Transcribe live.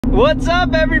What's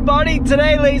up, everybody?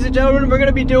 Today, ladies and gentlemen, we're going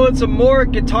to be doing some more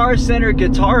Guitar Center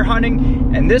guitar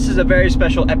hunting, and this is a very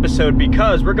special episode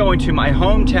because we're going to my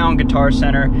hometown Guitar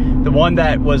Center, the one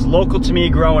that was local to me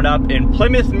growing up in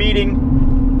Plymouth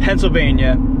Meeting,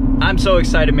 Pennsylvania. I'm so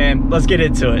excited, man. Let's get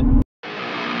into it.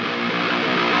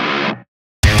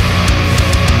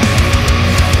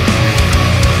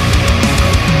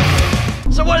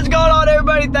 So what is going on,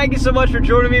 everybody? Thank you so much for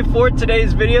joining me for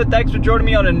today's video. Thanks for joining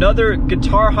me on another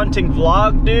guitar hunting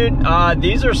vlog, dude.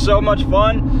 These are so much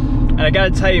fun, and I gotta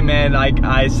tell you, man, like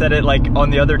I said it like on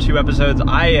the other two episodes,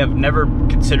 I have never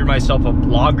considered myself a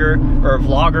blogger or a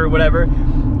vlogger, whatever,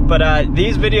 but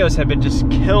these videos have been just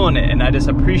killing it, and I just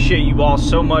appreciate you all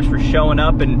so much for showing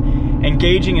up and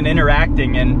engaging and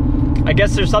interacting. And I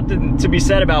guess there's something to be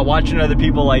said about watching other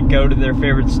people like go to their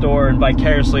favorite store and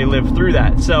vicariously live through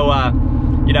that. So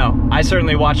you know, I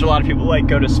certainly watch a lot of people like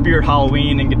go to Spirit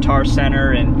Halloween and Guitar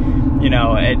Center, and you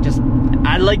know,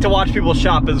 I like to watch people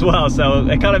shop as well, so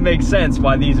it kind of makes sense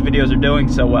why these videos are doing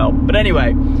so well. But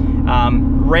anyway,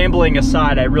 rambling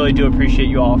aside, I really do appreciate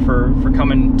you all for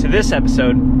coming to this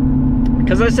episode,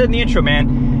 because as I said in the intro,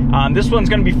 man, this one's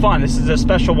going to be fun. This is a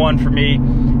special one for me.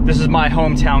 This is my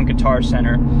hometown Guitar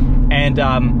Center, and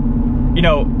you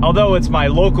know, although it's my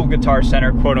local Guitar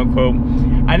Center, quote unquote,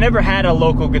 I never had a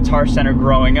local Guitar Center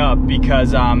growing up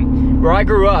because where I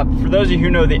grew up, for those of you who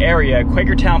know the area,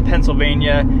 Quakertown,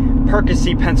 Pennsylvania,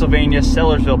 Percy, Pennsylvania,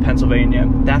 Sellersville, Pennsylvania,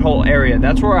 that whole area,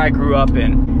 that's where I grew up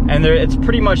in. And it's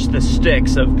pretty much the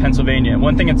sticks of Pennsylvania.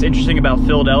 One thing that's interesting about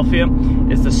Philadelphia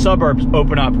is the suburbs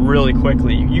open up really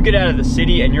quickly. You get out of the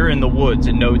city and you're in the woods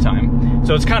in no time.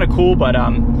 So it's kind of cool, but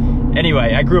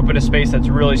anyway, I grew up in a space that's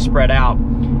really spread out.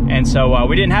 And so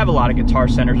we didn't have a lot of Guitar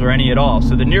Centers or any at all.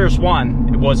 So the nearest one,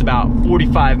 it was about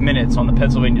 45 minutes on the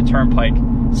Pennsylvania Turnpike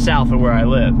south of where I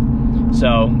live.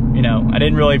 So, you know, I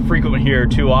didn't really frequent here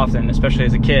too often, especially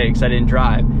as a kid, because I didn't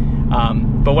drive.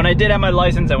 But when I did have my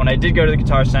license and when I did go to the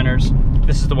Guitar Centers,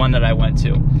 this is the one that I went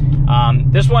to.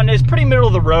 This one is pretty middle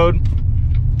of the road.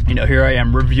 You know, here I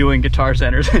am reviewing Guitar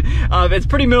Centers. It's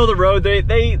pretty middle of the road.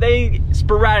 They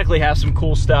sporadically have some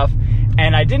cool stuff.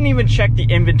 And I didn't even check the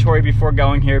inventory before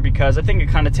going here because I think it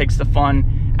kind of takes the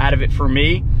fun out of it for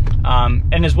me,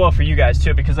 and as well for you guys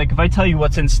too, because like if I tell you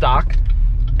what's in stock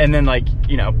and then like,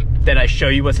 you know, then I show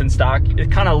you what's in stock, it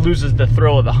kind of loses the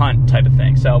thrill of the hunt type of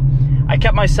thing. So I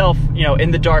kept myself, you know,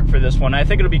 in the dark for this one. I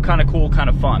think it'll be kind of cool, kind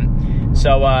of fun.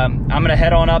 So I'm gonna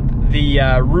head on up the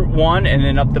Route 1 and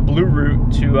then up the Blue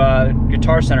Route to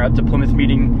Guitar Center up to Plymouth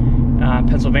Meeting,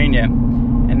 Pennsylvania.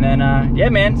 And then, yeah,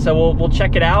 man, so we'll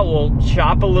check it out. We'll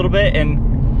shop a little bit,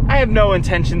 and I have no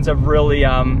intentions of really,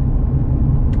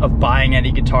 of buying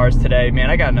any guitars today, man.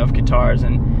 I got enough guitars,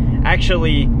 and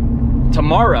actually,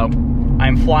 tomorrow,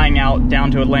 I'm flying out down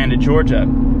to Atlanta, Georgia.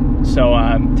 So,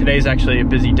 today's actually a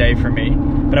busy day for me,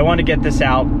 but I want to get this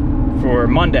out for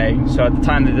Monday, so at the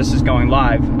time that this is going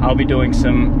live, I'll be doing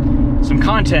some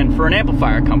content for an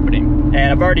amplifier company, and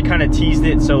I've already kind of teased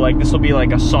it, so like this will be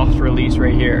like a soft release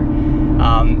right here.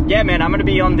 Yeah, man, I'm gonna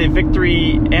be on the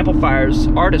Victory Amplifiers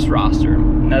artist roster.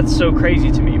 And that's so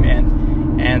crazy to me,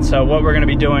 man. And so what we're gonna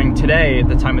be doing today, at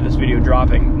the time of this video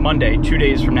dropping, Monday, 2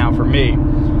 days from now for me,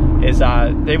 is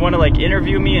they want to like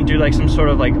interview me and do like some sort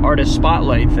of like artist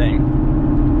spotlight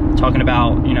thing, talking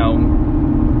about, you know,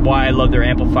 why I love their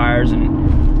amplifiers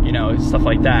and, you know, stuff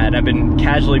like that. And I've been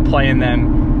casually playing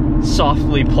them,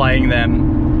 softly playing them,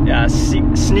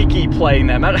 sneaky playing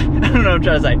them. I don't know what I'm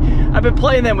trying to say. I've been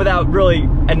playing them without really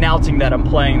announcing that I'm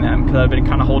playing them, because I've been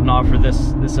kind of holding off for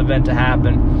this event to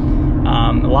happen.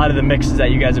 A lot of the mixes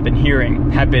that you guys have been hearing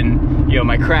have been, you know,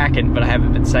 my cracking, but I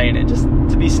haven't been saying it just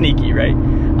to be sneaky, right?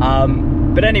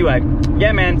 But anyway,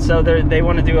 yeah, man, so they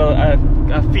want to do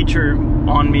a feature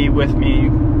on me, with me,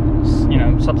 you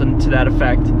know, something to that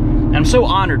effect. And I'm so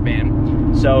honored,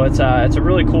 man. So it's a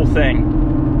really cool thing.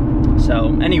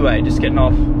 So anyway, just getting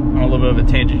off on a little bit of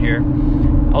a tangent here.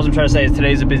 All I'm trying to say is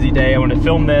today's a busy day. I want to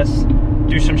film this,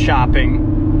 do some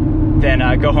shopping, then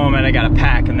go home, and I gotta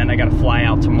pack, and then I gotta fly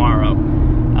out tomorrow.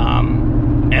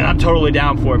 And I'm totally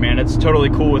down for it, man. It's totally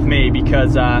cool with me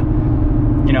because,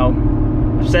 you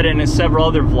know, I've said it in several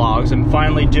other vlogs, I'm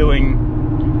finally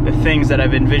doing the things that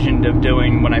I've envisioned of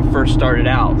doing when I first started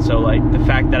out. So like the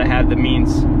fact that I have the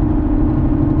means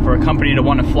for a company to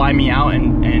want to fly me out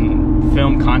and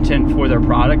film content for their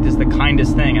product is the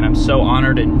kindest thing, and I'm so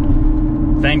honored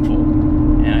and thankful,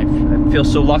 and I feel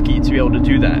so lucky to be able to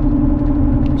do that.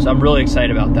 So I'm really excited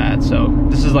about that. So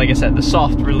this is, like I said, the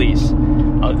soft release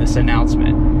of this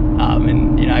announcement.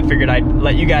 And you know, I figured I'd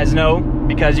let you guys know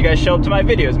because you guys show up to my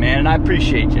videos, man, and I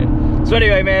appreciate you. So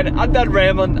anyway, man, I'm done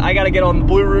rambling. I gotta get on the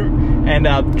Blue Route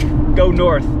and go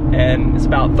north, and it's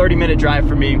about 30-minute drive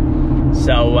for me.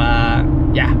 So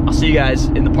yeah, I'll see you guys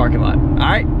in the parking lot.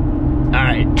 All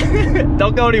right,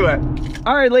 don't go anywhere.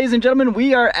 All right, ladies and gentlemen,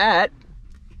 we are at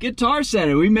Guitar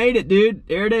Center. We made it, dude.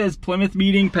 There it is, Plymouth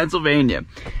Meeting, Pennsylvania.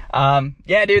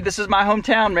 Yeah, dude, this is my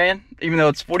hometown, man, even though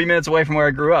it's 40 minutes away from where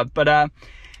I grew up. But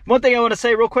one thing I want to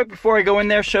say real quick before I go in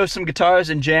there, show some guitars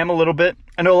and jam a little bit.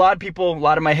 I know a lot of people, a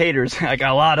lot of my haters, I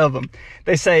got a lot of them,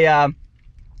 they say,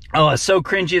 oh, it's so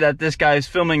cringy that this guy's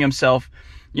filming himself,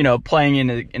 you know, playing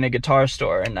in a guitar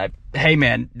store. And hey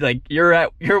man, like,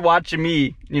 you're watching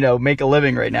me, you know, make a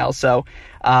living right now. So,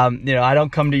 you know, I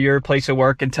don't come to your place of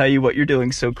work and tell you what you're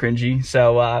doing so cringy.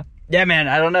 So, yeah, man,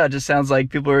 I don't know. It just sounds like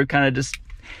people are kind of just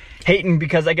hating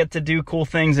because I get to do cool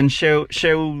things and show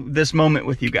this moment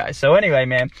with you guys. So anyway,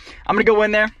 man, I'm gonna go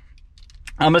in there.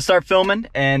 I'm gonna start filming,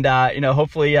 and you know,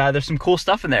 hopefully there's some cool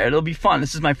stuff in there. It'll be fun.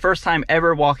 This is my first time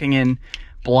ever walking in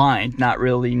blind, not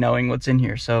really knowing what's in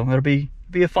here. So it'll be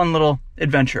a fun little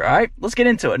adventure. All right, let's get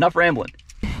into it. Enough rambling.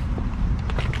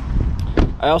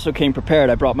 I also came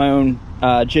prepared. I brought my own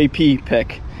JP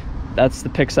pick. That's the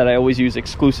picks that I always use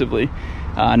exclusively.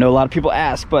 I know a lot of people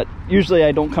ask, but usually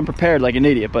I don't come prepared like an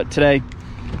idiot. But today,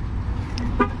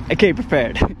 I came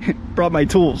prepared. Brought my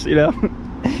tools, you know?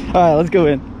 All right, let's go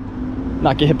in.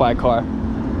 Not get hit by a car.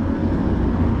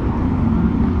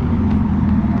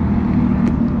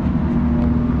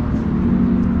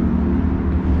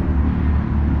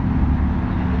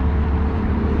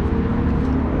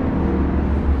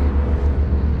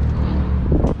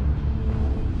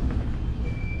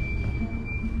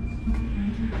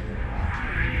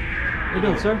 How you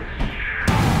doing, sir?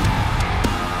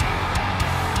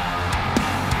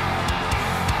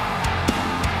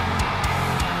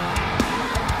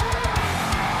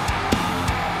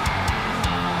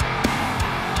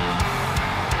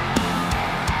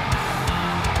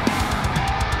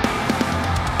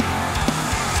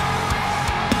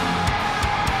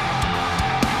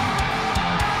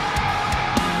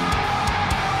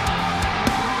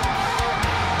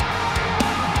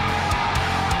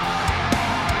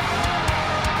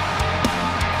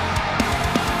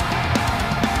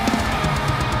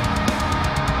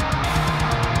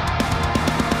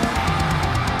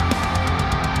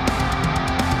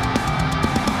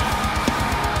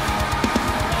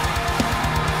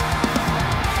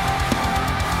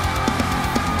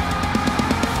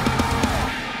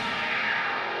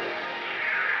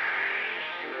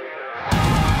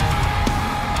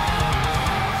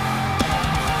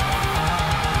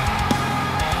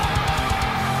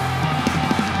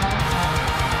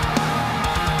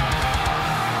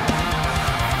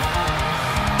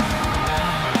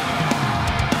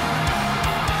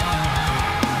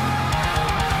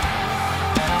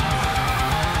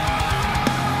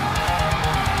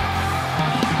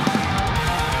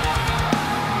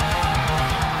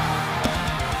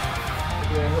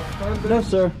 No,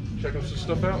 sir. Checking some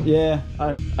stuff out? Yeah,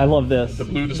 I love this. The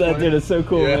blue display? That dude is so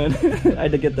cool, Yeah. man. I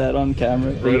had to get that on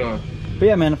camera. Right on. But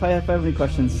yeah, man, if I have any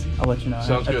questions, I'll let you know.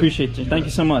 Sounds I good. appreciate you. Thank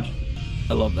you so much.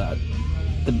 I love that.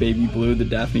 The baby blue, the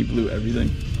Daphne blue,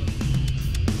 everything.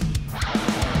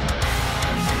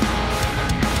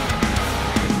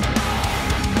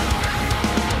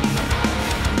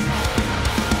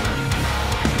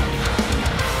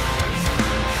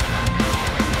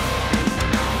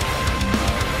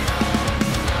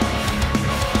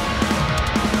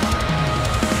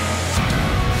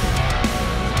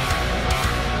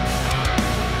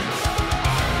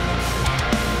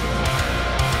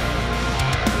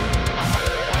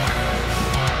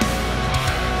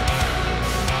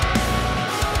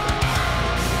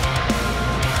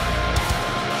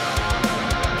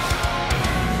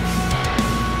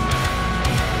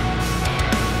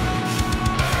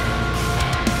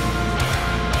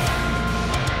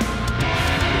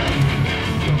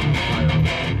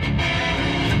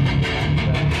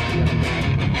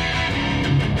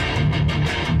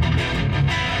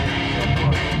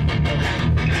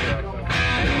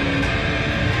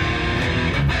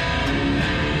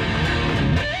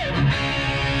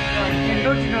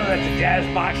 Don't you know that's a jazz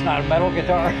box, not a metal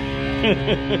guitar?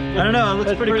 I don't know, it looks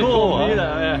That's pretty pretty cool. cool, huh?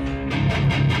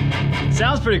 Yeah.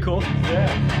 Sounds pretty cool.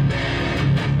 Yeah.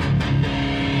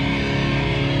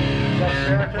 Is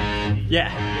that Serica? Yeah.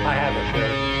 I have it.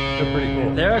 They're pretty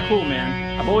cool. They're cool,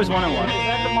 man. I've always wanted one. Is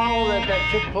that the model that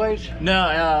chick plays? No,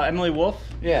 Emily Wolf.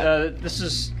 Yeah. This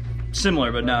is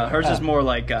similar, but no, hers is more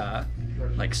like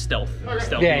stealth.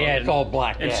 Stealth Yeah, mode. yeah, it's all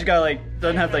black. And yeah. she's got like,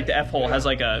 doesn't have like the F hole, has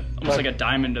like a almost like a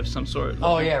diamond of some sort.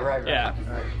 Oh yeah, right. Yeah.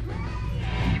 Right.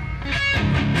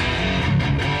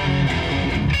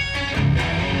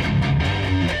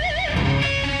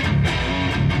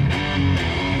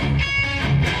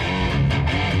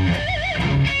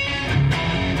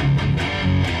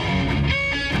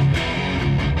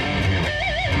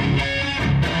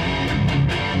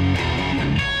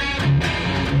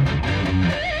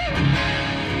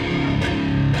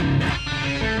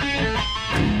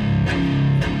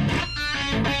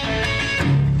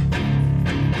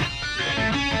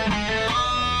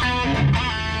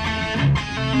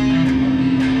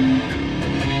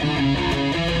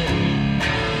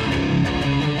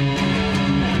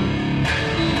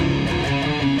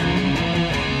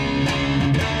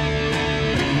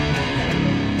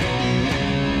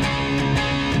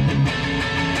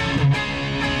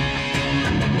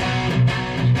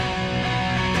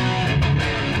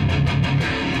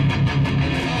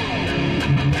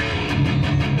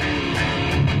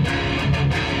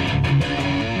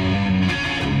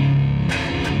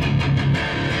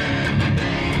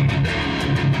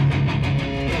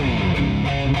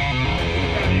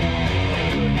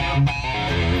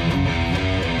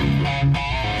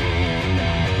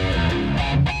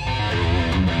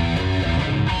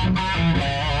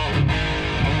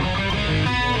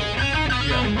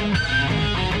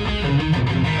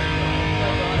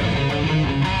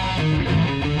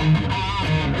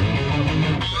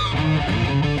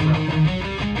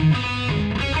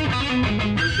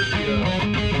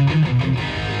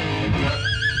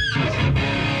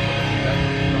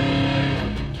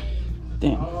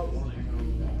 Damn.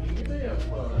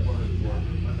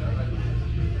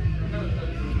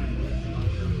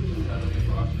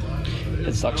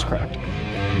 It sucks cracked.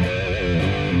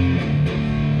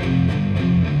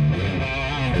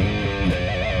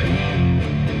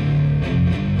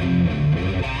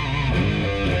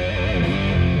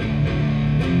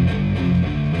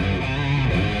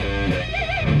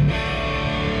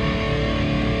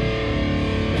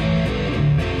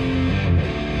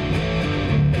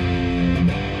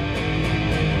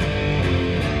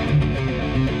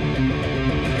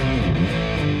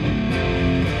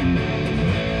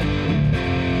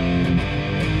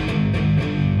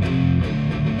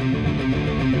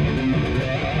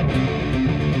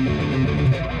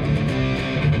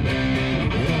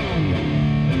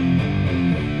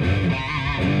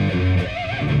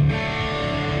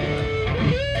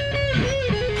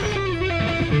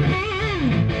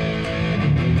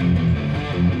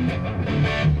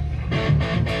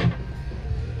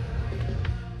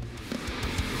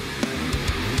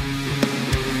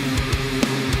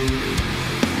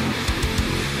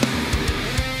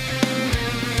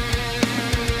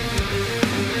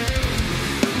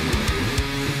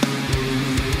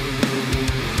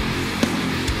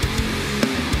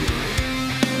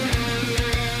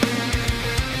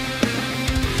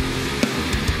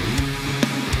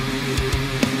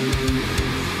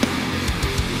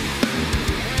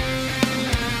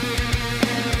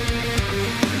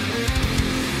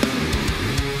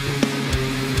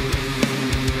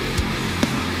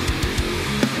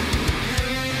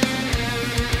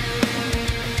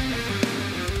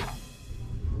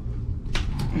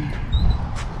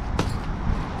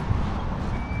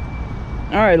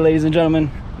 All right, ladies and gentlemen,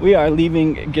 we are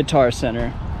leaving Guitar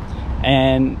Center,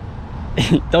 and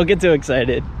don't get too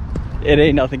excited. It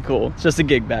ain't nothing cool. It's just a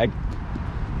gig bag.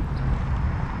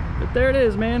 But there it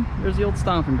is, man. There's the old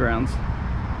stomping grounds.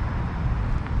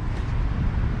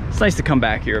 It's nice to come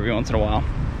back here every once in a while.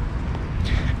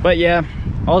 But yeah,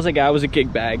 all I got was a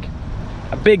gig bag,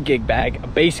 a big gig bag, a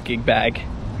bass gig bag.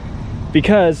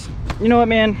 Because, you know what,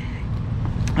 man?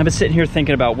 I've been sitting here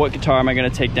thinking about what guitar am I gonna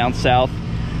take down south?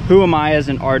 Who am I as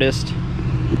an artist?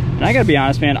 And I gotta be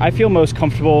honest, man, I feel most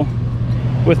comfortable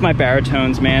with my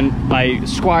baritones, man. My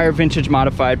Squire Vintage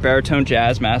Modified Baritone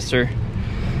Jazzmaster.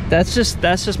 That's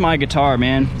just my guitar,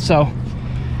 man. So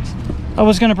I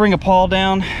was gonna bring a Paul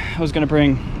down. I was gonna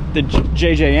bring the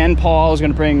JJN Paul. I was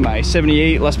gonna bring my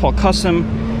 78 Les Paul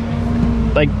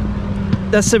Custom. Like,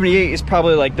 that 78 is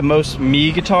probably like the most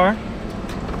me guitar.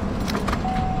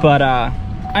 But I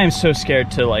am so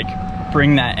scared to like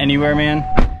bring that anywhere, man.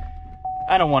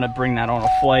 I don't want to bring that on a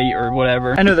flight or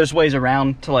whatever. I know there's ways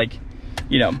around to, like,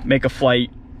 you know, make a flight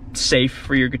safe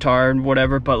for your guitar and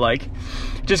whatever, but like,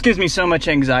 it just gives me so much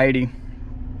anxiety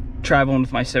traveling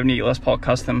with my 78 Les Paul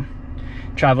Custom,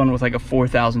 traveling with like a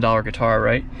 $4,000 guitar,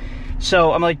 right?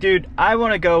 So I'm like, dude, I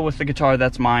want to go with the guitar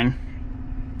that's mine.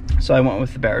 So I went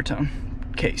with the baritone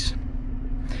case.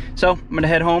 So I'm gonna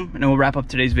head home and then we'll wrap up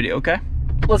today's video, okay?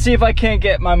 Let's see if I can't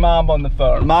get my mom on the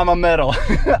phone. Mama Metal.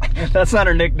 That's not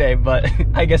her nickname, but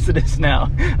I guess it is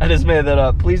now. I just made that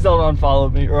up. Please don't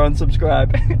unfollow me or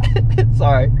unsubscribe.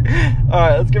 Sorry. All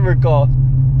right, let's give her a call.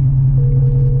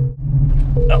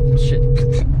 Oh, shit.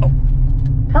 Oh.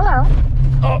 Hello.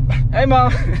 Oh, hey,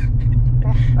 Mom.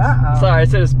 Uh-oh. Sorry, I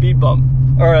said a speed bump.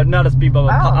 Or not a speed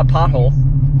bump, a pothole.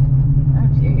 Oh,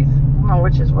 jeez. I don't know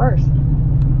which is worse.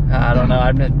 I don't know.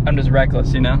 I'm just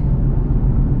reckless, you know?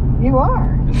 You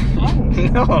are.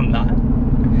 Nice. No, I'm not.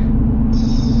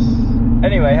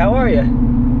 Anyway, how are you?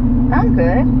 I'm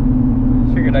good.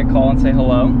 Figured I'd call and say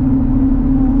hello.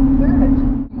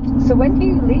 Good. So when do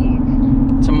you leave?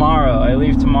 Tomorrow. I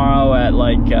leave tomorrow at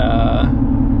like, I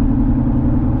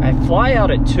fly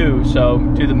out at 2, so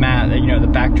do the math, you know, the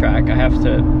backtrack. I have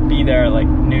to be there at like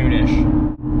noonish.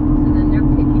 So then they're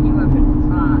picking you up at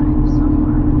 5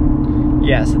 somewhere.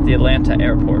 Yes, at the Atlanta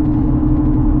airport.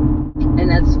 And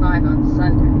that's 5 on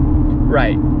Sunday.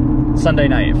 Right. Sunday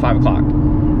night at 5 o'clock.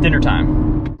 Dinner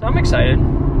time. So I'm excited.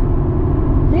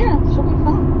 Yeah, she'll be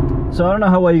fun. So I don't know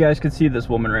how well you guys can see this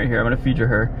woman right here. I'm gonna feature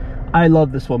her. I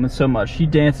love this woman so much. She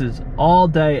dances all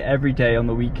day, every day on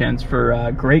the weekends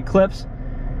for Great Clips.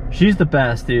 She's the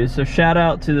best, dude. So shout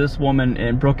out to this woman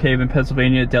in Brookhaven,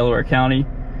 Pennsylvania, Delaware County.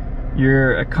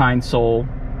 You're a kind soul.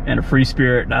 and a free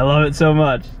spirit, and I love it so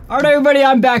much. All right, everybody,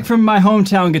 I'm back from my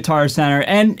hometown Guitar Center,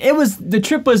 and the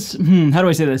trip was, how do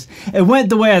I say this? It went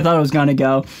the way I thought it was gonna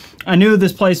go. I knew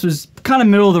this place was kind of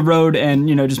middle of the road, and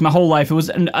you know, just my whole life, it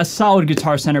was a solid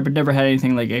Guitar Center, but never had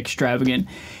anything like extravagant.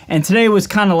 And today was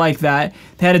kind of like that.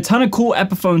 They had a ton of cool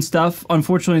Epiphone stuff.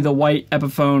 Unfortunately, the white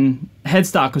Epiphone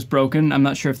headstock was broken. I'm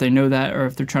not sure if they know that or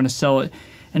if they're trying to sell it,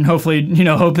 and hopefully, you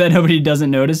know, hope that nobody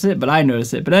doesn't notice it, but I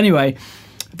noticed it. But anyway,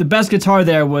 the best guitar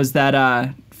there was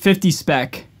that 50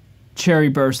 spec Cherry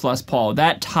Burst Les Paul.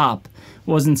 That top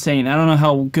was insane. I don't know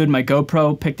how good my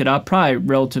GoPro picked it up. Probably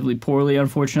relatively poorly,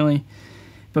 unfortunately.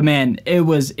 But man, it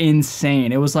was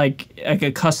insane. It was like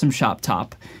a custom shop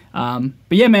top.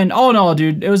 But yeah, man, all in all,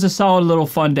 dude, it was a solid little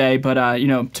fun day, but you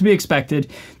know, to be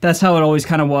expected. That's how it always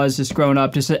kind of was, just growing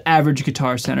up, just an average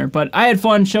Guitar Center. But I had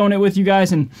fun showing it with you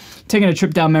guys and taking a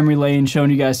trip down memory lane,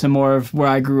 showing you guys some more of where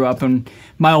I grew up and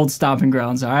my old stomping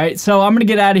grounds, all right? So I'm going to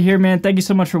get out of here, man. Thank you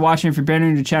so much for watching. If you're brand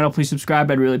new to the channel, please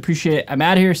subscribe. I'd really appreciate it. I'm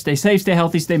out of here. Stay safe, stay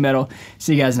healthy, stay metal.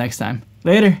 See you guys next time.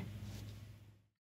 Later.